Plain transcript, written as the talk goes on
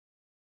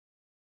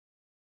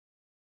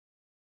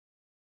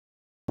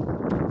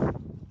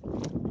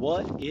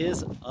What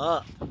is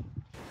up?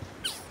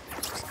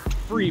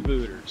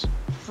 Freebooters,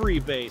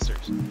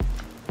 freebasers,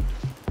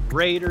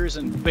 raiders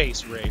and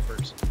base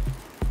rapers.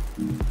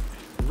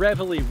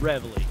 Reveille,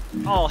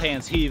 all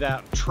hands heave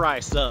out and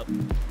trice up.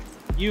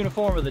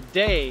 Uniform of the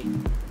day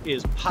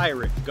is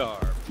pirate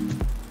garb.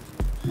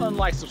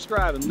 Unlike,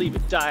 subscribe, and leave a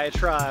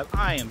diatribe,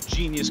 I am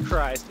Genius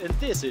Christ, and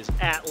this is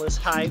Atlas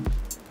Hype.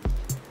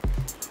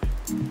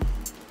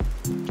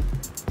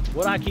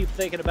 What I keep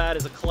thinking about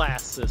is a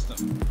class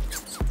system.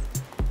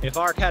 If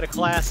Ark had a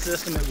class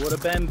system, it would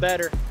have been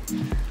better.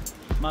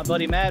 My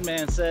buddy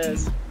Madman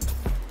says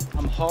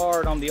I'm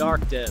hard on the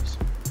Ark devs,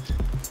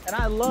 and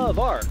I love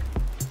Ark.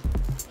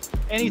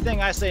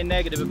 Anything I say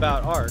negative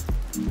about Ark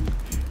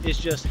is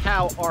just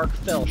how Ark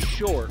fell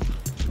short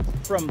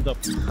from the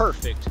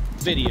perfect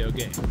video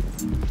game.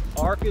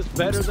 Ark is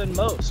better than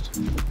most.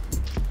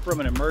 From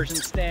an immersion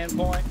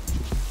standpoint,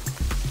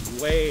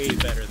 way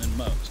better than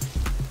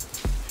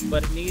most.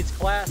 But it needs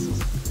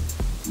classes.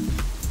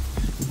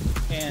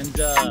 And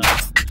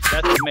that's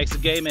what makes the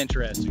game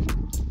interesting.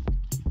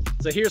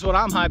 So here's what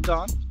I'm hyped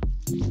on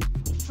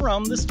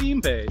from the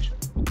Steam page.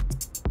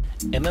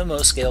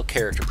 MMO scale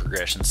character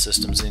progression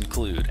systems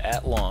include,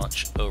 at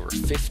launch, over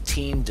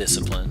 15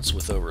 disciplines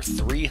with over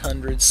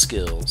 300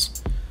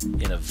 skills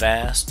in a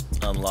vast,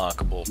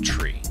 unlockable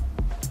tree.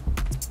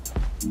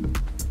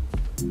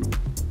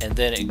 And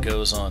then it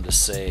goes on to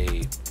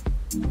say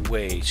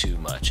way too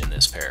much in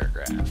this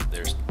paragraph.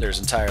 There's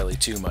entirely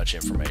too much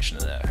information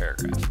in that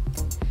paragraph.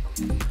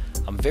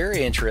 I'm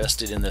very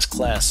interested in this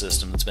class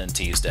system that's been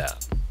teased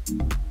out.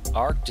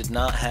 Ark did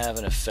not have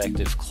an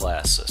effective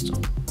class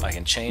system. I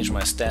can change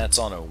my stats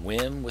on a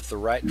whim with the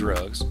right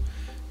drugs,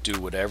 do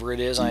whatever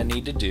it is I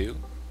need to do,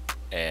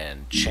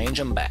 and change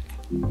them back.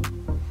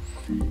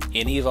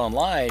 In EVE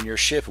Online, your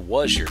ship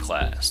was your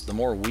class. The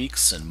more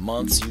weeks and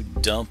months you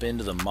dump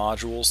into the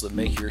modules that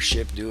make your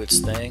ship do its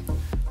thing,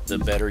 the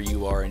better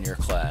you are in your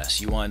class.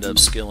 You wind up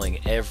skilling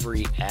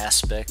every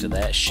aspect of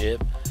that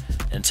ship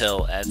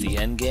until at the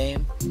end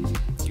game,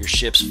 your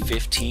ship's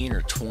 15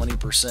 or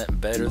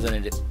 20% better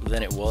than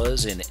it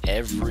was in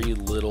every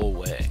little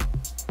way.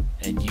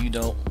 And you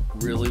don't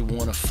really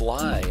want to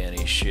fly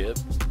any ship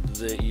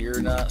that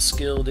you're not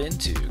skilled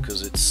into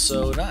because it's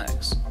so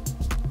nice.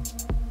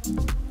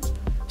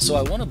 So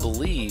I want to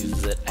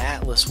believe that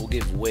Atlas will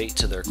give weight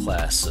to their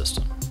class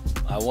system.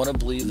 I want to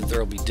believe that there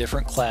will be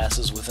different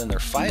classes within their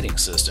fighting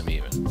system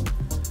even.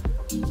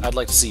 I'd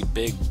like to see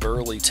big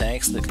burly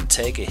tanks that can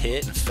take a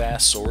hit and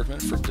fast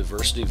swordsmen for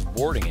diversity of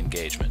boarding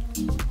engagement.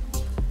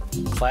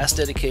 Class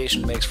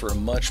dedication makes for a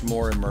much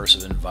more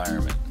immersive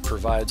environment,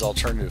 provides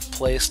alternative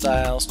play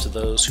styles to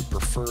those who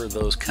prefer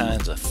those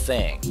kinds of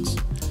things.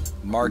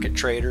 Market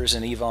traders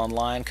in EVE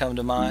Online come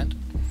to mind.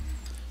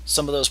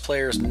 Some of those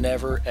players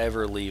never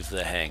ever leave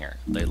the hangar.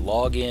 They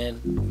log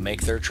in,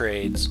 make their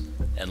trades,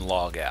 and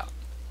log out.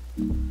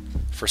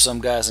 For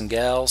some guys and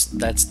gals,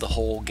 that's the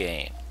whole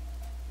game.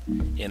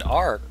 In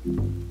Ark,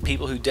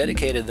 people who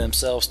dedicated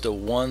themselves to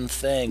one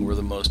thing were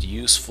the most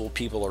useful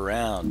people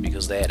around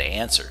because they had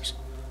answers.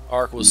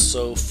 Ark was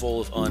so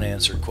full of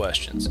unanswered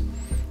questions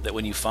that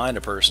when you find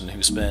a person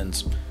who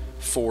spends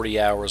 40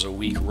 hours a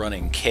week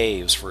running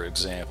caves, for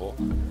example,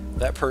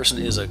 that person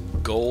is a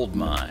gold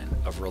mine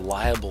of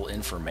reliable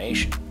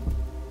information.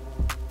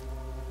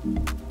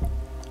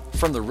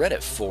 From the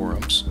Reddit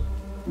forums,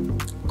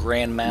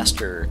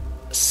 Grandmaster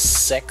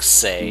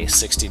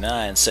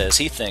Sexay69 says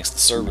he thinks the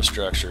server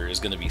structure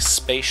is going to be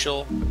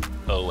spatial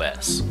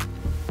OS.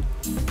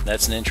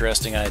 That's an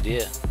interesting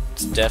idea.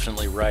 It's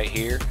definitely right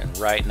here and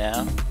right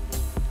now.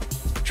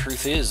 The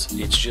truth is,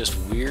 it's just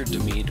weird to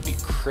me to be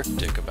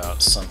cryptic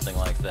about something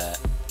like that.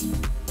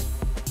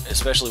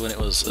 Especially when it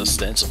was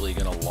ostensibly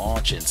going to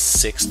launch in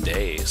 6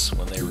 days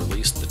when they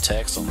released the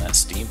text on that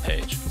Steam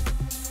page.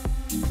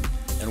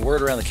 And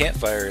word around the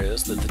campfire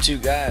is that the two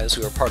guys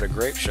who are part of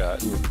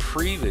Grapeshot, who were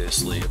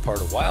previously a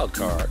part of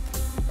Wildcard,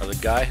 are the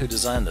guy who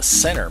designed the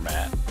center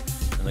map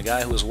and the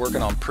guy who was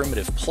working on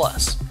Primitive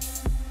Plus.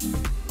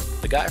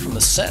 The guy from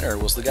the center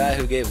was the guy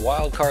who gave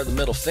Wildcard the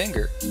middle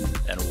finger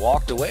and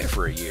walked away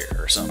for a year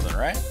or something,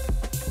 right?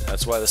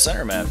 That's why the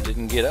center map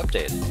didn't get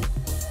updated.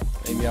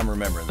 Maybe I'm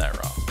remembering that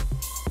wrong.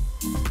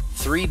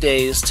 3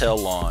 days till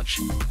launch.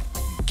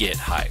 Get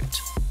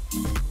hyped.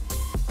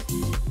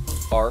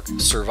 Ark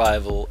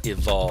Survival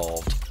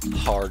Evolved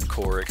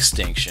Hardcore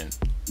Extinction.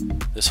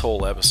 This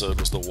whole episode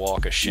was the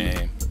walk of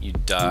shame. You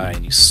die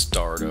and you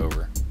start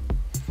over.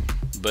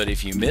 But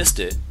if you missed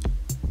it,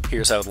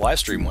 here's how the live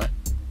stream went.